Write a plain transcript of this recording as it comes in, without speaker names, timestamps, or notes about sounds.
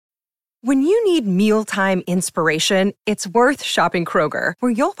When you need mealtime inspiration, it's worth shopping Kroger,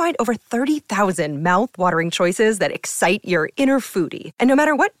 where you'll find over 30,000 mouth-watering choices that excite your inner foodie. And no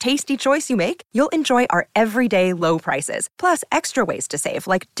matter what tasty choice you make, you'll enjoy our everyday low prices, plus extra ways to save,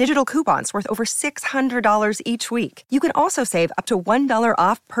 like digital coupons worth over $600 each week. You can also save up to $1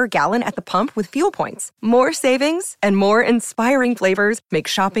 off per gallon at the pump with fuel points. More savings and more inspiring flavors make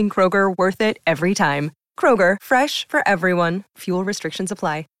shopping Kroger worth it every time. Kroger, fresh for everyone. Fuel restrictions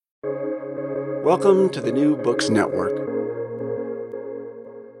apply. Welcome to the New Books Network.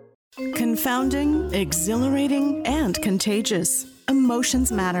 Confounding, exhilarating, and contagious.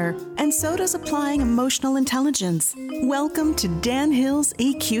 Emotions matter, and so does applying emotional intelligence. Welcome to Dan Hill's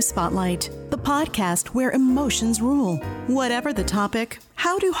EQ Spotlight, the podcast where emotions rule. Whatever the topic,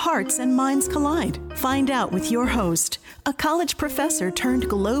 how do hearts and minds collide? Find out with your host, a college professor turned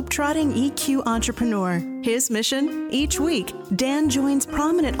globe-trotting EQ entrepreneur. His mission? Each week, Dan joins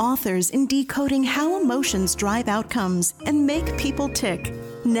prominent authors in decoding how emotions drive outcomes and make people tick.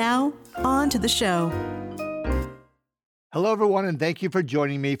 Now, on to the show. Hello, everyone, and thank you for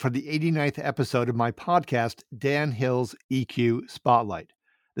joining me for the 89th episode of my podcast, Dan Hill's EQ Spotlight.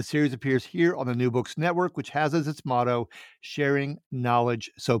 The series appears here on the New Books Network, which has as its motto, sharing knowledge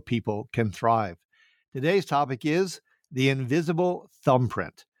so people can thrive. Today's topic is the invisible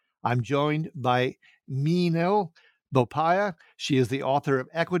thumbprint. I'm joined by Meenal Bopaiah. She is the author of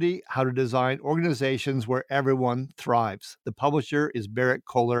Equity, How to Design Organizations Where Everyone Thrives. The publisher is Barrett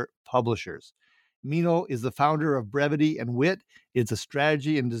Kohler Publishers. Meenal is the founder of Brevity and Wit. It's a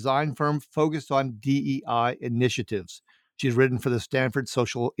strategy and design firm focused on DEI initiatives. She's written for the Stanford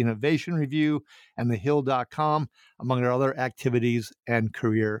Social Innovation Review and thehill.com, among her other activities and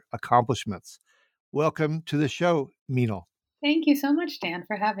career accomplishments. Welcome to the show, Meenal. Thank you so much, Dan,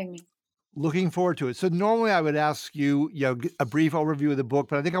 for having me. Looking forward to it. So normally I would ask you, a brief overview of the book,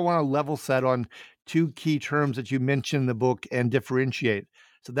 but I think I want to level set on two key terms that you mention in the book and differentiate.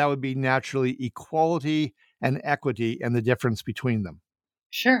 So that would be naturally equality and equity and the difference between them.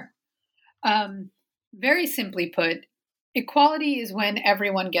 Sure. Very simply put, equality is when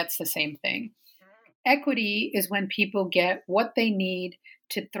everyone gets the same thing. Equity is when people get what they need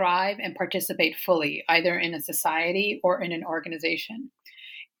to thrive and participate fully, either in a society or in an organization.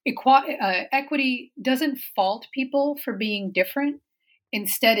 Equity doesn't fault people for being different.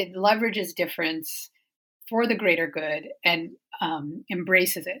 Instead, it leverages difference for the greater good and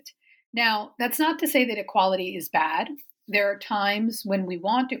embraces it. Now, that's not to say that equality is bad. There are times when we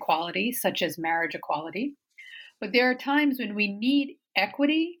want equality, such as marriage equality, but there are times when we need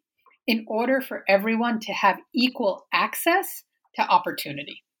equity in order for everyone to have equal access to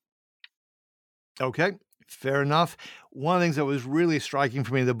opportunity. Okay, fair enough. One of the things that was really striking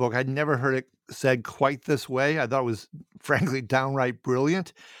for me in the book, I'd never heard it said quite this way. I thought it was frankly downright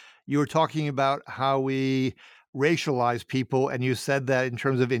brilliant. You were talking about how we racialize people, and you said that in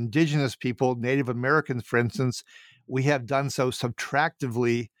terms of indigenous people, Native Americans, for instance, we have done so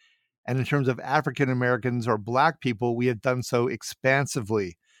subtractively, and in terms of African Americans or Black people, we have done so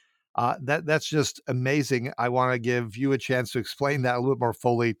expansively. That's just amazing. I want to give you a chance to explain that a little more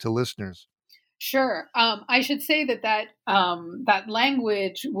fully to listeners. Sure. I should say that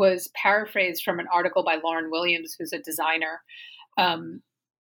language was paraphrased from an article by Lauren Williams, who's a designer.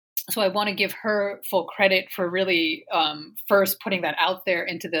 So I want to give her full credit for really first putting that out there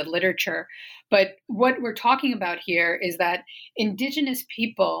into the literature. But what we're talking about here is that indigenous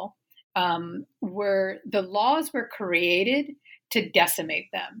people the laws were created to decimate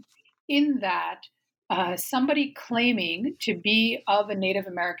them. In that, somebody claiming to be of a Native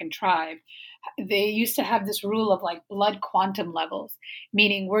American tribe, they used to have this rule of like blood quantum levels,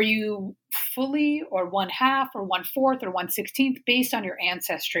 meaning were you fully or 1/2 or 1/4 or 1/16 based on your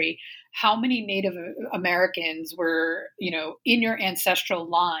ancestry, how many Native Americans were, in your ancestral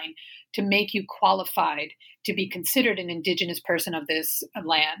line to make you qualified to be considered an indigenous person of this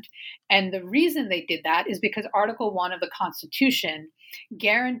land. And the reason they did that is because Article 1 of the Constitution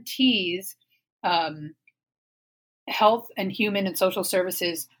guarantees health and human and social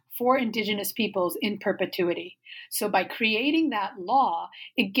services for indigenous peoples in perpetuity. So by creating that law,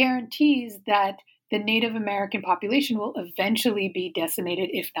 it guarantees that the Native American population will eventually be decimated,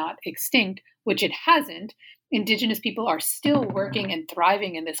 if not extinct, which it hasn't. Indigenous people are still working and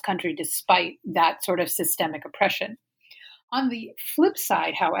thriving in this country despite that sort of systemic oppression. On the flip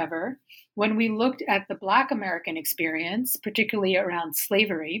side, however, when we looked at the Black American experience, particularly around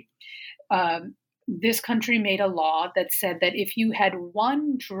slavery, this country made a law that said that if you had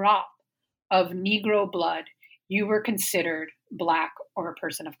one drop of Negro blood, you were considered Black or a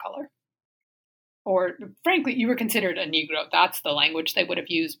person of color. or frankly, you were considered a Negro. That's the language they would have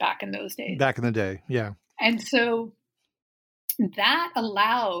used back in those days. Back in the day, yeah. And so that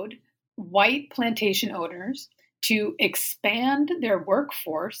allowed white plantation owners to expand their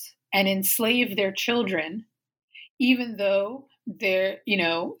workforce and enslave their children, even though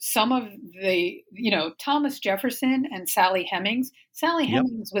some of the, Thomas Jefferson and Sally Hemings. Sally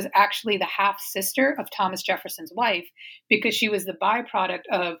Hemings was actually the half sister of Thomas Jefferson's wife, because she was the byproduct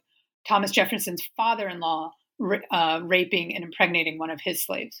of Thomas Jefferson's father-in-law raping and impregnating one of his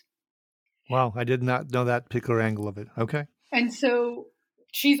slaves. Wow, I did not know that particular angle of it. Okay. And so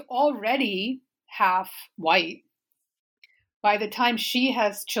she's already half white. By the time she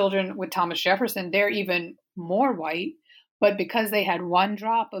has children with Thomas Jefferson, they're even more white. But because they had one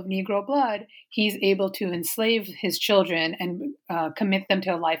drop of Negro blood, he's able to enslave his children and commit them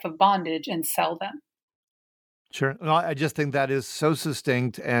to a life of bondage and sell them. Sure. No, I just think that is so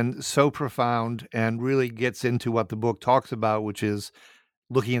succinct and so profound, and really gets into what the book talks about, which is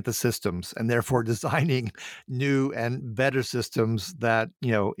looking at the systems and therefore designing new and better systems that,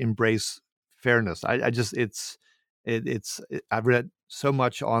 embrace fairness. I've read so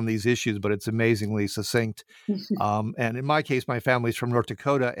much on these issues, but it's amazingly succinct. And in my case, my family's from North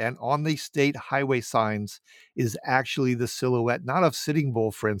Dakota, and on the state highway signs is actually the silhouette, not of Sitting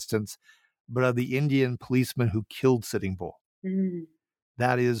Bull, for instance, but of the Indian policeman who killed Sitting Bull. Mm.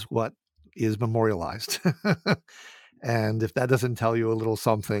 That is what is memorialized. And if that doesn't tell you a little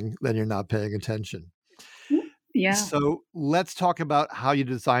something, then you're not paying attention. Yeah. So let's talk about how you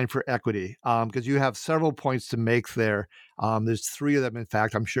design for equity, because you have several points to make there. There's 3 of them. In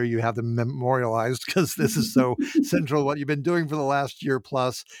fact, I'm sure you have them memorialized because this is so central to what you've been doing for the last year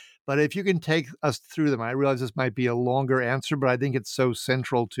plus. But if you can take us through them, I realize this might be a longer answer, but I think it's so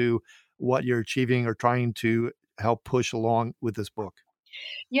central to what you're achieving or trying to help push along with this book.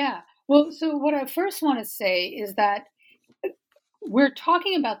 Yeah. Well, so what I first want to say is that we're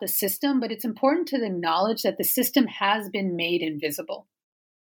talking about the system, but it's important to acknowledge that the system has been made invisible.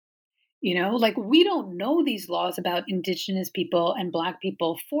 We don't know these laws about Indigenous people and Black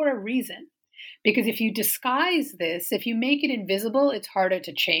people for a reason. Because if you disguise this, if you make it invisible, it's harder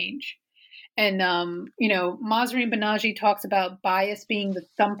to change. And, Mahzarin Banaji talks about bias being the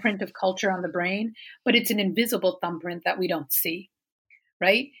thumbprint of culture on the brain, but it's an invisible thumbprint that we don't see.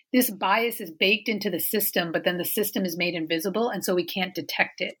 Right? This bias is baked into the system, but then the system is made invisible, and so we can't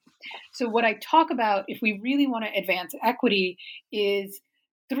detect it. So what I talk about, if we really want to advance equity, is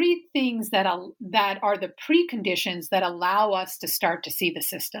 3 things that are the preconditions that allow us to start to see the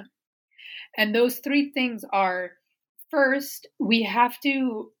system. And those 3 things are, first, we have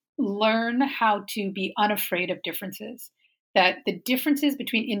to learn how to be unafraid of differences. That the differences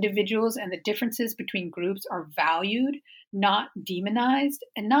between individuals and the differences between groups are valued, not demonized,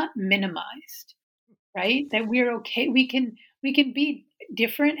 and not minimized, right? That we're okay. We can be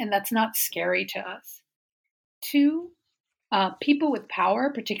different, and that's not scary to us. 2, people with power,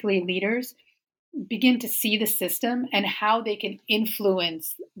 particularly leaders, begin to see the system and how they can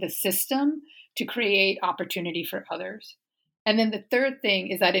influence the system to create opportunity for others. And then the 3rd thing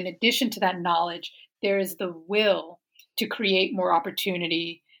is that in addition to that knowledge, there is the will to create more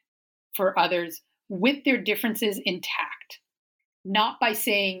opportunity for others with their differences intact. Not by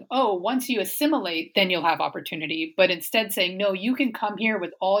saying, oh, once you assimilate, then you'll have opportunity, but instead saying, no, you can come here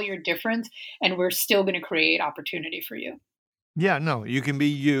with all your difference and we're still going to create opportunity for you. Yeah, no, you can be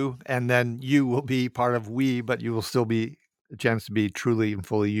you, and then you will be part of we, but you will still be a chance to be truly and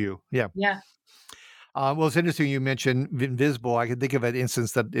fully you. Yeah. Yeah. Well, it's interesting you mentioned invisible. I can think of an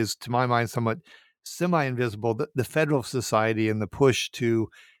instance that is, to my mind, somewhat semi-invisible, the Federal Society and the push to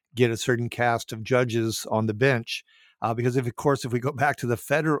get a certain cast of judges on the bench. Because if we go back to the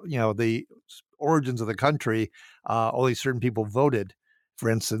federal, the origins of the country, only certain people voted, for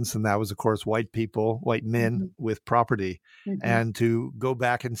instance, and that was, of course, white people, white men with property. And to go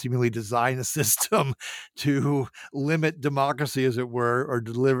back and seemingly design a system to limit democracy, as it were, or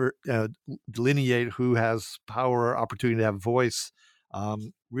delineate who has power or opportunity to have voice,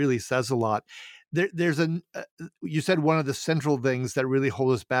 really says a lot. You said one of the central things that really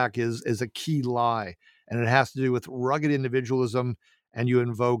hold us back is a key lie, and it has to do with rugged individualism, and you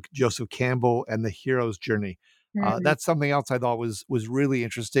invoke Joseph Campbell and the hero's journey. That's something else I thought was really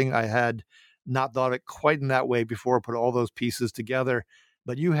interesting. I had not thought it quite in that way before, put all those pieces together,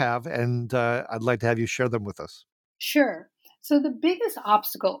 but you have, and I'd like to have you share them with us. Sure. So the biggest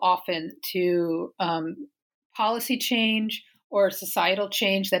obstacle often to policy change or societal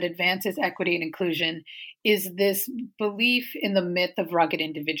change that advances equity and inclusion is this belief in the myth of rugged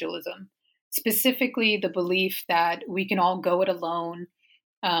individualism, specifically the belief that we can all go it alone,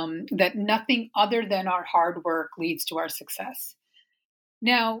 that nothing other than our hard work leads to our success.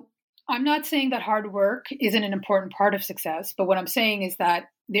 Now, I'm not saying that hard work isn't an important part of success, but what I'm saying is that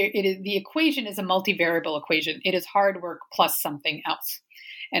the equation is a multivariable equation. It is hard work plus something else.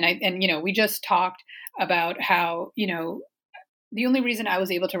 And we just talked about how, the only reason I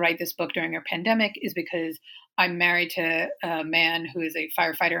was able to write this book during a pandemic is because I'm married to a man who is a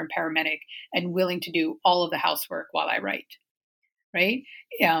firefighter and paramedic and willing to do all of the housework while I write, right?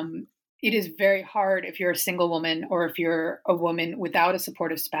 It is very hard if you're a single woman, or if you're a woman without a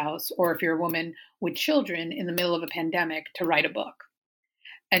supportive spouse, or if you're a woman with children in the middle of a pandemic to write a book.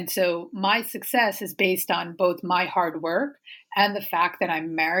 And so my success is based on both my hard work and the fact that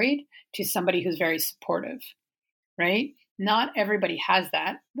I'm married to somebody who's very supportive, right? Not everybody has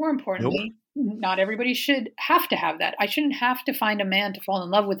that. More importantly, Not everybody should have to have that. I shouldn't have to find a man to fall in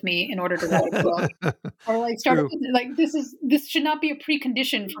love with me in order to write a book or like start a, like this should not be a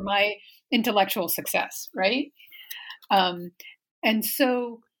precondition for my intellectual success, right? And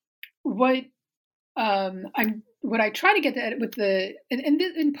so what I try to get at with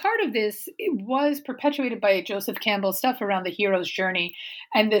and part of this, it was perpetuated by Joseph Campbell's stuff around the hero's journey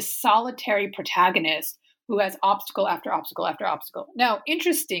and this solitary protagonist who has obstacle after obstacle after obstacle. Now,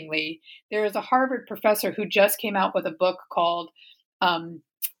 interestingly, there is a Harvard professor who just came out with a book called A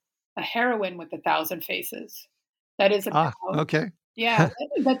Heroine with 1,000 Faces. That is about,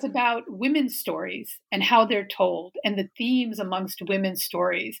 that's about women's stories and how they're told and the themes amongst women's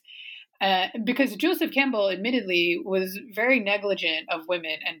stories. Because Joseph Campbell, admittedly, was very negligent of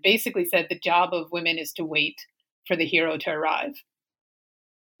women and basically said the job of women is to wait for the hero to arrive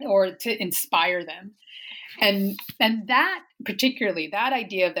or to inspire them. And that particularly, that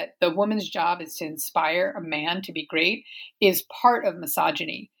idea that the woman's job is to inspire a man to be great is part of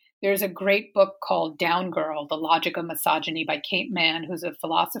misogyny. There's a great book called Down Girl, The Logic of Misogyny by Kate Manne, who's a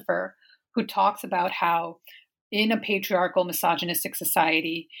philosopher, who talks about how in a patriarchal, misogynistic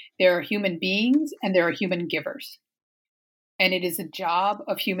society, there are human beings and there are human givers. And it is a job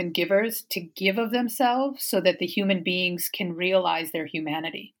of human givers to give of themselves so that the human beings can realize their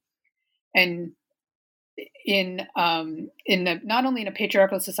humanity. And in not only in a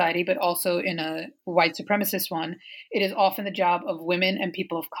patriarchal society, but also in a white supremacist one, it is often the job of women and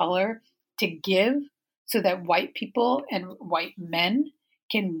people of color to give so that white people and white men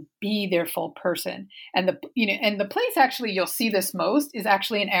can be their full person. And the place actually you'll see this most is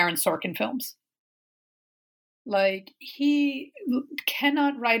actually in Aaron Sorkin films. Like, he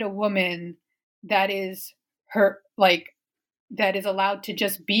cannot write a woman that is that is allowed to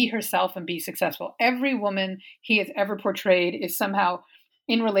just be herself and be successful. Every woman he has ever portrayed is somehow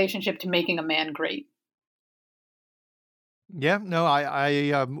in relationship to making a man great. Yeah, no,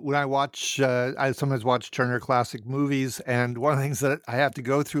 I when I watch, I sometimes watch Turner Classic Movies, and one of the things that I have to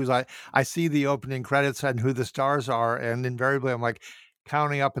go through is I see the opening credits and who the stars are, and invariably I'm like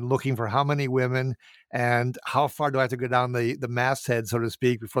counting up and looking for how many women and how far do I have to go down the masthead, so to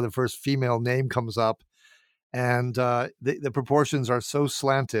speak, before the first female name comes up. And the proportions are so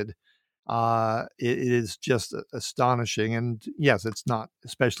slanted. It is just astonishing. And yes, it's not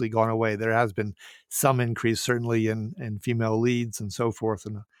especially gone away. There has been some increase, certainly in female leads and so forth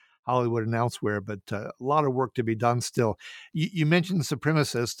in Hollywood and elsewhere, but a lot of work to be done still. You mentioned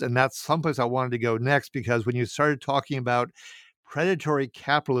supremacist, and that's someplace I wanted to go next, because when you started talking about predatory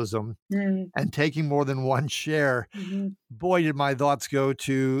capitalism and taking more than one share, boy, did my thoughts go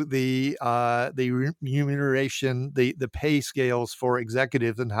to the remuneration, the pay scales for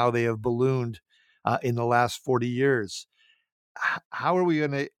executives and how they have ballooned in the last 40 years. How are we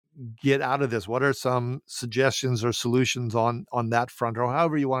going to get out of this? What are some suggestions or solutions on that front, or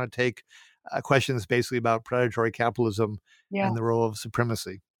however you want to take a question that's basically about predatory capitalism and the role of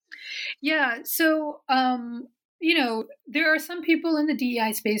supremacy? Yeah. So, there are some people in the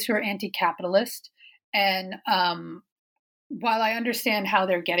DEI space who are anti-capitalist. And while I understand how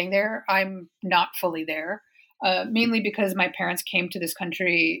they're getting there, I'm not fully there, mainly because my parents came to this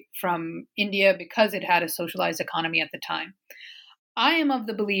country from India because it had a socialized economy at the time. I am of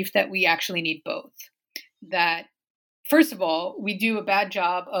the belief that we actually need both. That, first of all, we do a bad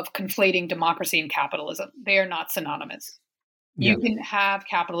job of conflating democracy and capitalism. They are not synonymous. You can have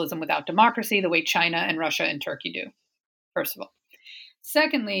capitalism without democracy the way China and Russia and Turkey do, first of all.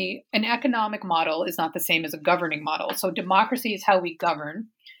 Secondly, an economic model is not the same as a governing model. So democracy is how we govern.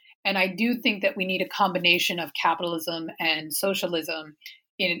 And I do think that we need a combination of capitalism and socialism,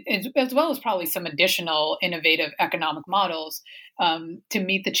 as well as probably some additional innovative economic models to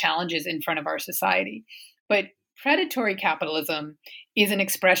meet the challenges in front of our society. But predatory capitalism is an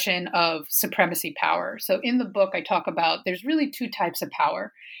expression of supremacy power. So in the book, I talk about there's really two types of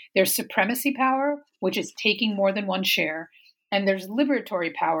power. There's supremacy power, which is taking more than one share, and there's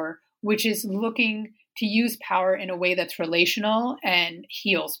liberatory power, which is looking to use power in a way that's relational and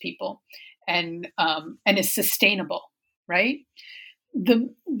heals people and is sustainable, right?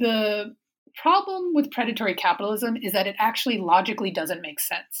 The problem with predatory capitalism is that it actually logically doesn't make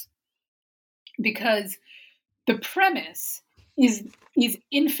sense, because the premise is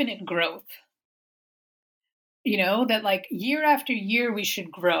infinite growth. That like year after year we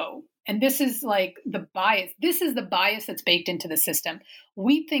should grow. And this is like the bias. This is the bias that's baked into the system.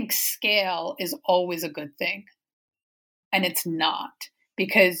 We think scale is always a good thing. And it's not.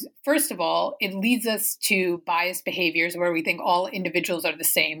 Because first of all, it leads us to biased behaviors where we think all individuals are the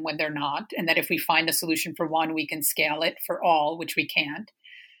same when they're not. And that if we find a solution for one, we can scale it for all, which we can't.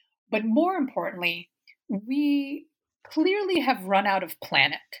 But more importantly, we clearly have run out of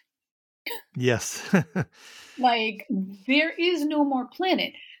planet. Yes. Like there is no more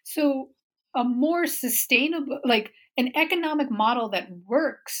planet. So a more sustainable, like an economic model that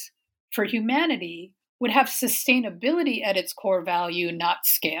works for humanity would have sustainability at its core value, not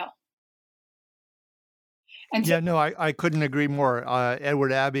scale. And so, Yeah, no, I couldn't agree more.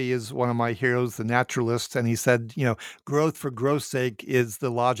 Edward Abbey is one of my heroes, the naturalist, and he said, growth for growth's sake is the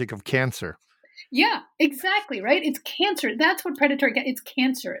logic of cancer. Yeah, exactly, right? It's cancer. That's what it's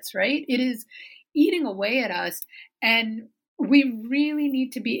cancerous, right? It is eating away at us. And we really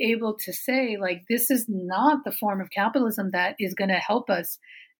need to be able to say, like, this is not the form of capitalism that is going to help us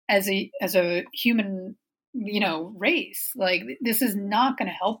as a human, race. Like, this is not going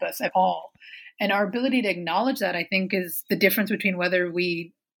to help us at all. And our ability to acknowledge that, I think, is the difference between whether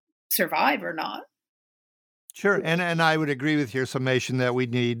we survive or not. Sure. And I would agree with your summation that we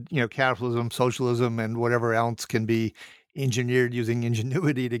need, capitalism, socialism, and whatever else can be engineered using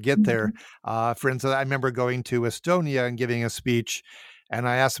ingenuity to get there. For instance, I remember going to Estonia and giving a speech, and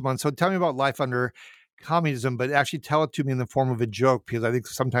I asked someone, so tell me about life under communism, but actually tell it to me in the form of a joke, because I think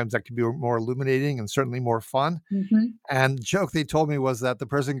sometimes that can be more illuminating and certainly more fun. Mm-hmm. And the joke they told me was that the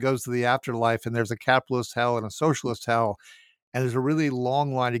person goes to the afterlife and there's a capitalist hell and a socialist hell. And there's a really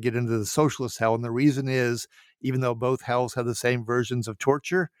long line to get into the socialist hell. And the reason is, even though both hells have the same versions of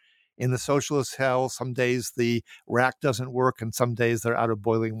torture, in the socialist hell, some days the rack doesn't work and some days they're out of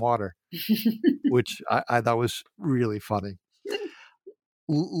boiling water, which I thought was really funny.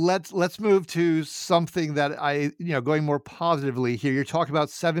 Let's move to something that going more positively here. You're talking about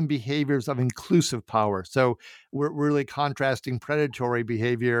 7 behaviors of inclusive power. So we're really contrasting predatory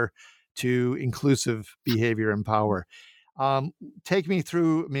behavior to inclusive behavior and power. Take me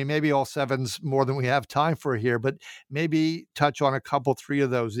through, maybe all 7's more than we have time for here, but maybe touch on a couple, 3 of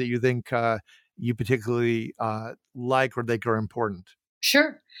those that you think you particularly like or think are important.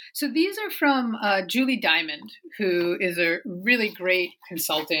 Sure. So these are from Julie Diamond, who is a really great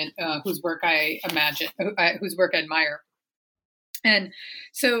consultant whose work I admire. And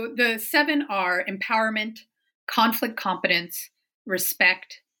so the 7 are empowerment, conflict competence,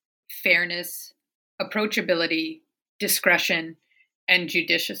 respect, fairness, approachability, discretion, and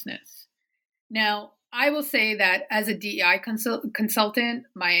judiciousness. Now, I will say that as a DEI consultant,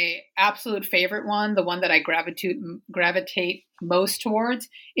 my absolute favorite one, the one that I gravitate most towards,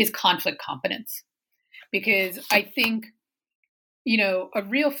 is conflict competence. Because I think, a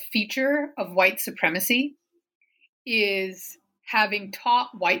real feature of white supremacy is having taught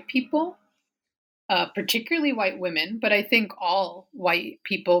white people, particularly white women, but I think all white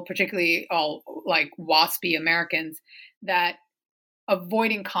people, particularly all like WASPy Americans, that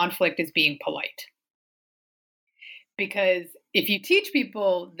avoiding conflict is being polite. Because if you teach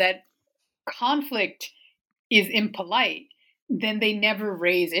people that conflict is impolite, then they never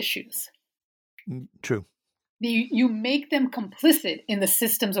raise issues. True. You make them complicit in the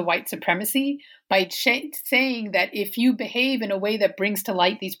systems of white supremacy by saying that if you behave in a way that brings to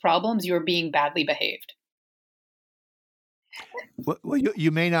light these problems, you're being badly behaved. Well,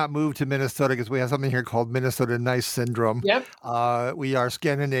 you may not move to Minnesota because we have something here called Minnesota Nice Syndrome. Yep. We are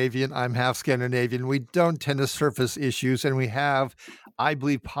Scandinavian. I'm half Scandinavian. We don't tend to surface issues, and we have, I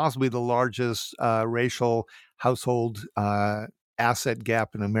believe, possibly the largest racial household asset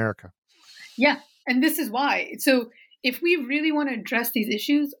gap in America. Yeah, and this is why. So if we really want to address these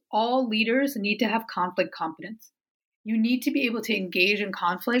issues, all leaders need to have conflict competence. You need to be able to engage in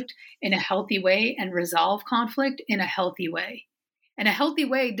conflict in a healthy way and resolve conflict in a healthy way. And a healthy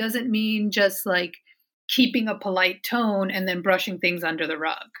way doesn't mean just like keeping a polite tone and then brushing things under the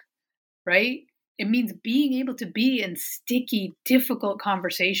rug, right? It means being able to be in sticky, difficult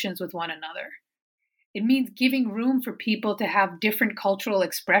conversations with one another. It means giving room for people to have different cultural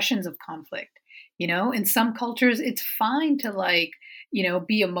expressions of conflict. In some cultures, it's fine to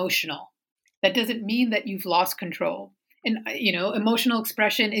be emotional. That doesn't mean that you've lost control. And, emotional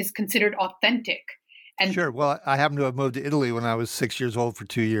expression is considered authentic. And sure. Well, I happen to have moved to Italy when I was 6 years old for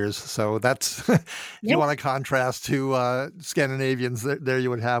 2 years. So that's, if you want to contrast to Scandinavians, there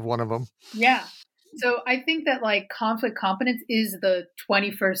you would have one of them. Yeah. So I think that conflict competence is the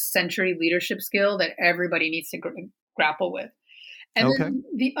 21st century leadership skill that everybody needs to grapple with. And then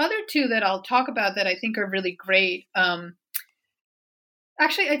the other two that I'll talk about that I think are really great.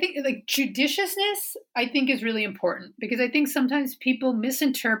 Actually, I think judiciousness, I think, is really important, because I think sometimes people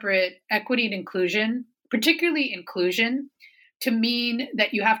misinterpret equity and inclusion, particularly inclusion, to mean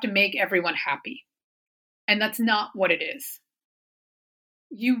that you have to make everyone happy. And that's not what it is.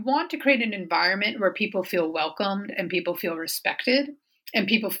 You want to create an environment where people feel welcomed and people feel respected and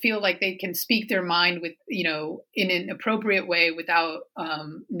people feel like they can speak their mind with, in an appropriate way without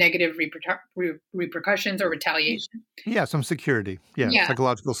negative repercussions or retaliation. Yeah, some security. Yeah,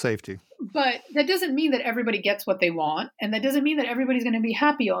 psychological safety. But that doesn't mean that everybody gets what they want. And that doesn't mean that everybody's going to be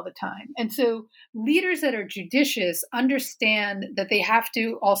happy all the time. And so leaders that are judicious understand that they have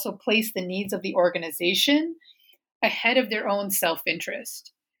to also place the needs of the organization ahead of their own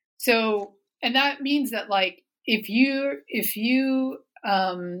self-interest. So, and that means that if you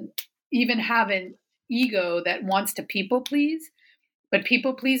even have an ego that wants to people please, but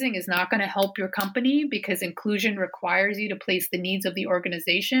people pleasing is not going to help your company, because inclusion requires you to place the needs of the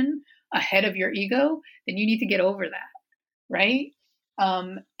organization ahead of your ego, then you need to get over that. Right.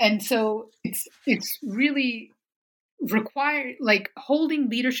 And so it's really required, holding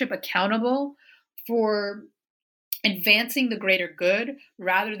leadership accountable for advancing the greater good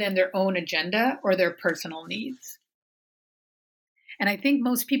rather than their own agenda or their personal needs. And I think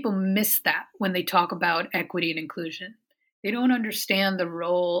most people miss that when they talk about equity and inclusion. They don't understand the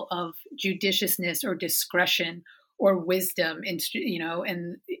role of judiciousness or discretion or wisdom, and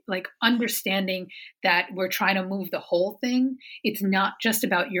understanding that we're trying to move the whole thing. It's not just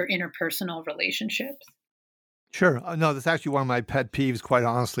about your interpersonal relationships. Sure. No, that's actually one of my pet peeves, quite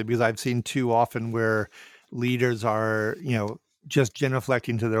honestly, because I've seen too often where leaders are, just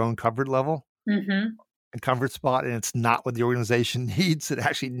genuflecting to their own comfort level and comfort spot, and it's not what the organization needs. It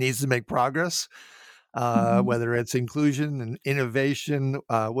actually needs to make progress, whether it's inclusion and innovation,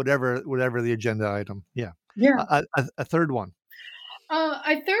 whatever the agenda item. Yeah. A third one.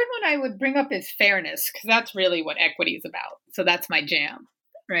 A third one I would bring up is fairness, because that's really what equity is about. So that's my jam.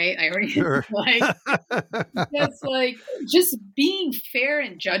 Right. I already sure. that's just being fair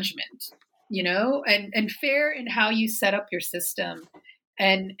in judgment, and fair in how you set up your system,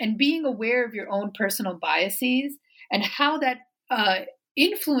 and being aware of your own personal biases and how that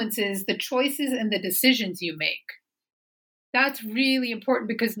influences the choices and the decisions you make. That's really important,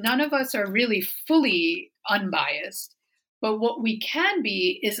 because none of us are really fully unbiased. But what we can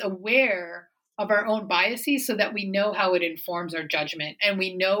be is aware of our own biases so that we know how it informs our judgment, and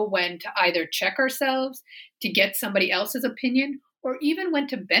we know when to either check ourselves to get somebody else's opinion, or even when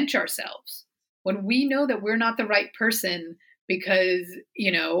to bench ourselves when we know that we're not the right person because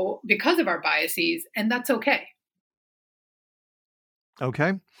of our biases, and that's okay.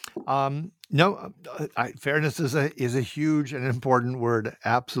 Okay. Fairness is a huge and important word.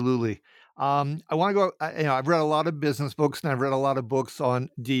 Absolutely. I want to go, I've read a lot of business books, and I've read a lot of books on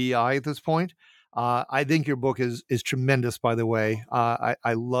DEI at this point. I think your book is tremendous, by the way.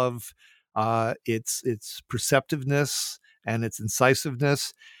 I love its perceptiveness and its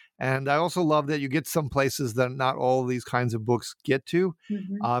incisiveness. And I also love that you get some places that not all of these kinds of books get to.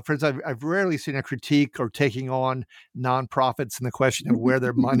 For instance, I've rarely seen a critique or taking on nonprofits and the question of where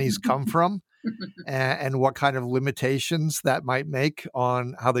their monies come from and what kind of limitations that might make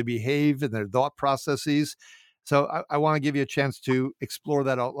on how they behave and their thought processes. So I want to give you a chance to explore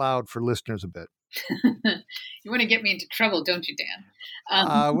that out loud for listeners a bit. You want to get me into trouble, don't you, Dan?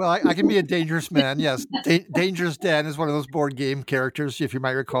 Well, I can be a dangerous man. Yes. Dangerous Dan is one of those board game characters, if you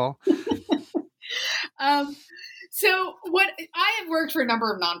might recall. So what I have worked for a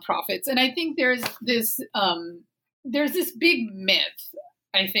number of nonprofits, and I think there's this big myth,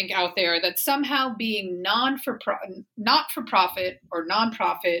 I think, out there that somehow being not for profit or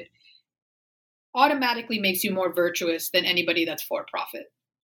nonprofit automatically makes you more virtuous than anybody that's for profit.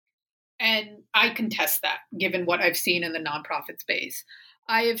 And I contest that, given what I've seen in the nonprofit space.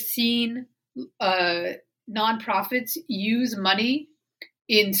 I have seen nonprofits use money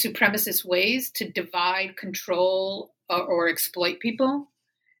in supremacist ways to divide, control, or exploit people.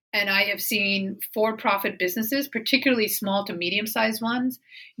 And I have seen for-profit businesses, particularly small to medium-sized ones,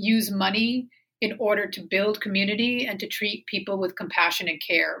 use money in order to build community and to treat people with compassion and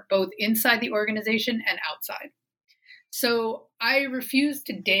care, both inside the organization and outside. So I refuse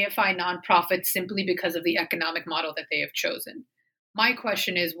to deify nonprofits simply because of the economic model that they have chosen. My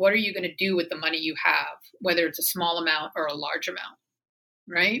question is, what are you going to do with the money you have, whether it's a small amount or a large amount,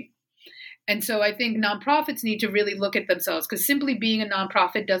 right? And so I think nonprofits need to really look at themselves, because simply being a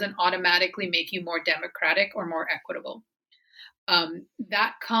nonprofit doesn't automatically make you more democratic or more equitable.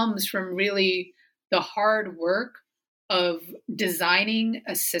 That comes from really the hard work of designing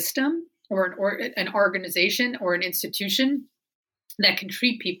a system or an organization or an institution that can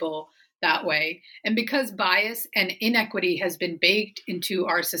treat people that way. And because bias and inequity has been baked into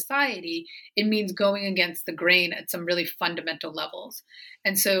our society, it means going against the grain at some really fundamental levels.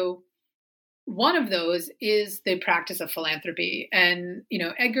 And so one of those is the practice of philanthropy. And,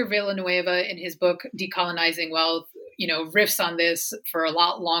 Edgar Villanueva in his book, Decolonizing Wealth, riffs on this for a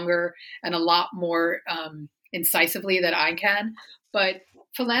lot longer and a lot more incisively than I can. But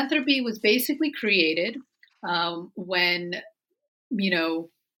philanthropy was basically created when,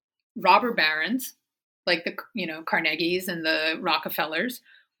 robber barons, like the, Carnegies and the Rockefellers,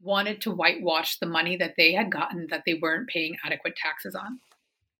 wanted to whitewash the money that they had gotten that they weren't paying adequate taxes on.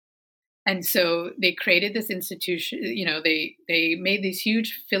 And so they created this institution, they made these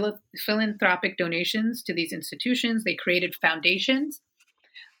huge philanthropic donations to these institutions. They created foundations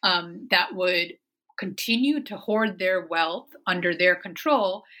that would continue to hoard their wealth under their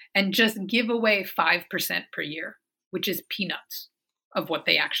control and just give away 5% per year, which is peanuts of what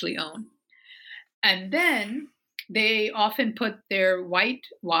they actually own. And then they often put their white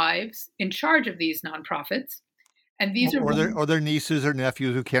wives in charge of these nonprofits. And these or their nieces or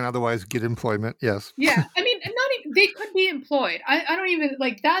nephews who can't otherwise get employment. Yes. Yeah. I mean, they could be employed. I don't even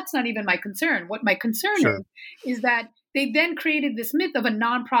that's not even my concern. What my concern is that they then created this myth of a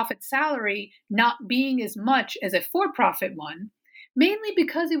nonprofit salary not being as much as a for-profit one, mainly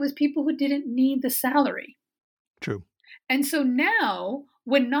because it was people who didn't need the salary. True. And so now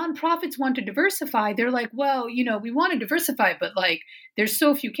when nonprofits want to diversify, they're like, well, we want to diversify, but there's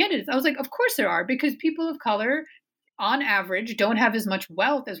so few candidates. I was like, of course there are, because people of color on average don't have as much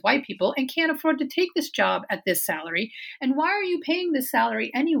wealth as white people and can't afford to take this job at this salary. And why are you paying this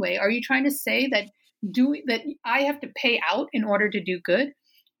salary anyway? Are you trying to say that I have to pay out in order to do good?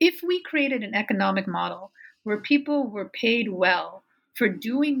 If we created an economic model where people were paid well for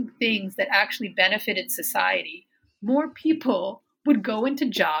doing things that actually benefited society, more people would go into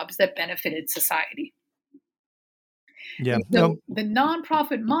jobs that benefited society. Yeah. So the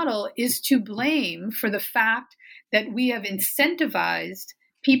nonprofit model is to blame for the fact that we have incentivized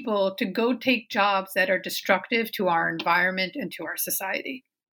people to go take jobs that are destructive to our environment and to our society.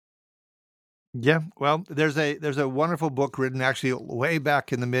 Yeah, well, there's a wonderful book written actually way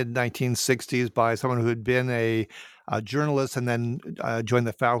back in the mid 1960s by someone who had been a journalist and then joined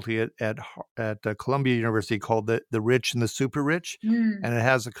the faculty at Columbia University called The Rich and the Super Rich, and it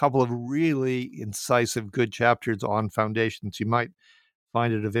has a couple of really incisive, good chapters on foundations. You might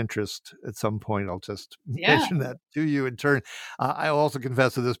find it of interest at some point. I'll just mention that to you in turn. I'll also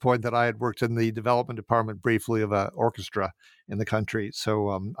confess at this point that I had worked in the development department briefly of an orchestra in the country,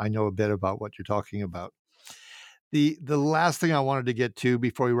 so I know a bit about what you're talking about. The last thing I wanted to get to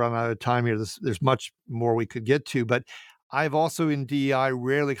before we run out of time here, there's much more we could get to, but I've also in DEI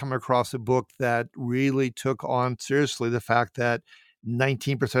rarely come across a book that really took on seriously the fact that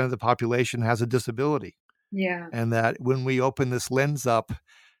 19% of the population has a disability. Yeah. And that when we open this lens up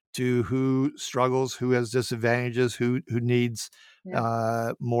to who struggles, who has disadvantages, who needs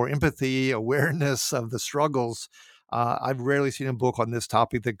more empathy, awareness of the struggles, I've rarely seen a book on this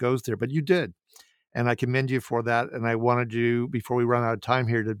topic that goes there, but you did. And I commend you for that. And I wanted you, before we run out of time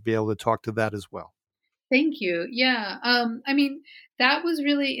here, to be able to talk to that as well. Thank you. Yeah. I mean, that was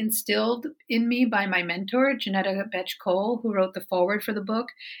really instilled in me by my mentor, Janetta Betch-Cole, who wrote the foreword for the book.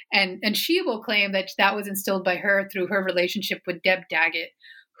 And she will claim that was instilled by her through her relationship with Deb Daggett,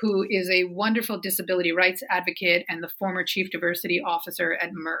 who is a wonderful disability rights advocate and the former chief diversity officer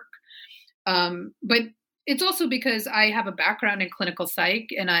at Merck. But it's also because I have a background in clinical psych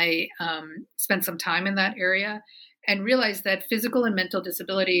and I spent some time in that area and realized that physical and mental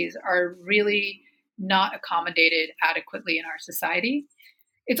disabilities are really not accommodated adequately in our society.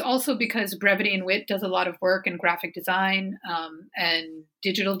 It's also because Brevity and Wit does a lot of work in graphic design and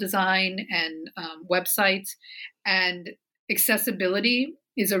digital design and websites. And accessibility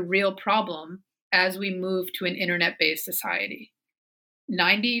is a real problem as we move to an internet-based society.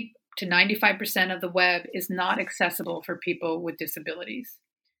 90 to 95% of the web is not accessible for people with disabilities.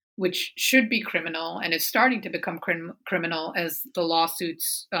 which should be criminal and is starting to become criminal as the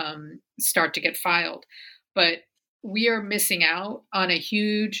lawsuits start to get filed. But we are missing out on a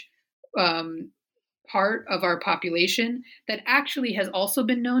huge part of our population that actually has also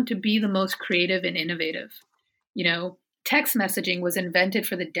been known to be the most creative and innovative. You know, text messaging was invented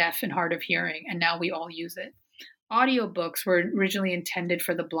for the deaf and hard of hearing, and now we all use it. Audiobooks were originally intended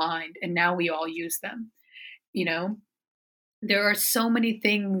for the blind, and now we all use them. You know, there are so many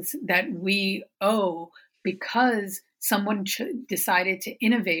things that we owe because someone decided to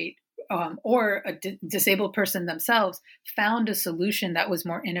innovate, or a disabled person themselves found a solution that was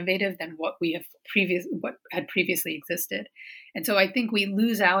more innovative than what had previously existed. And so I think we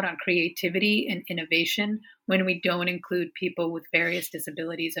lose out on creativity and innovation when we don't include people with various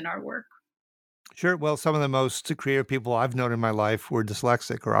disabilities in our work. Sure. Well, some of the most creative people I've known in my life were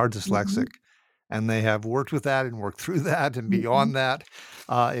dyslexic or are dyslexic. And they have worked with that and worked through that and beyond that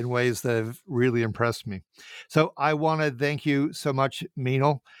in ways that have really impressed me. So I want to thank you so much,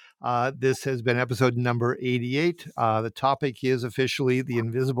 Meenal. This has been episode number 88. The topic is officially the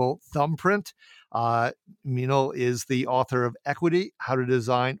invisible thumbprint. Meenal is the author of Equity: How to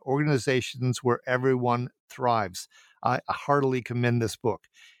Design Organizations Where Everyone Thrives. I heartily commend this book.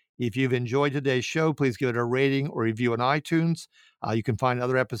 If you've enjoyed today's show, please give it a rating or review on iTunes. You can find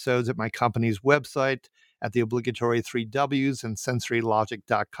other episodes at my company's website at the obligatory 3 Ws and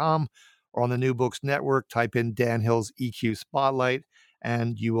sensorylogic.com, or on the New Books Network. Type in Dan Hill's EQ Spotlight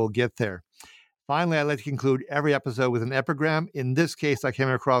and you will get there. Finally, I'd like to conclude every episode with an epigram. In this case, I came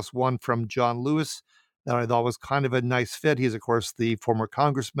across one from John Lewis that I thought was kind of a nice fit. He's, of course, the former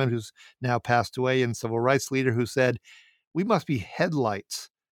congressman who's now passed away and civil rights leader, who said, "We must be headlights,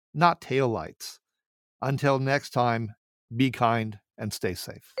 not taillights. Until next time, be kind and stay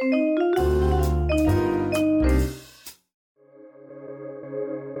safe."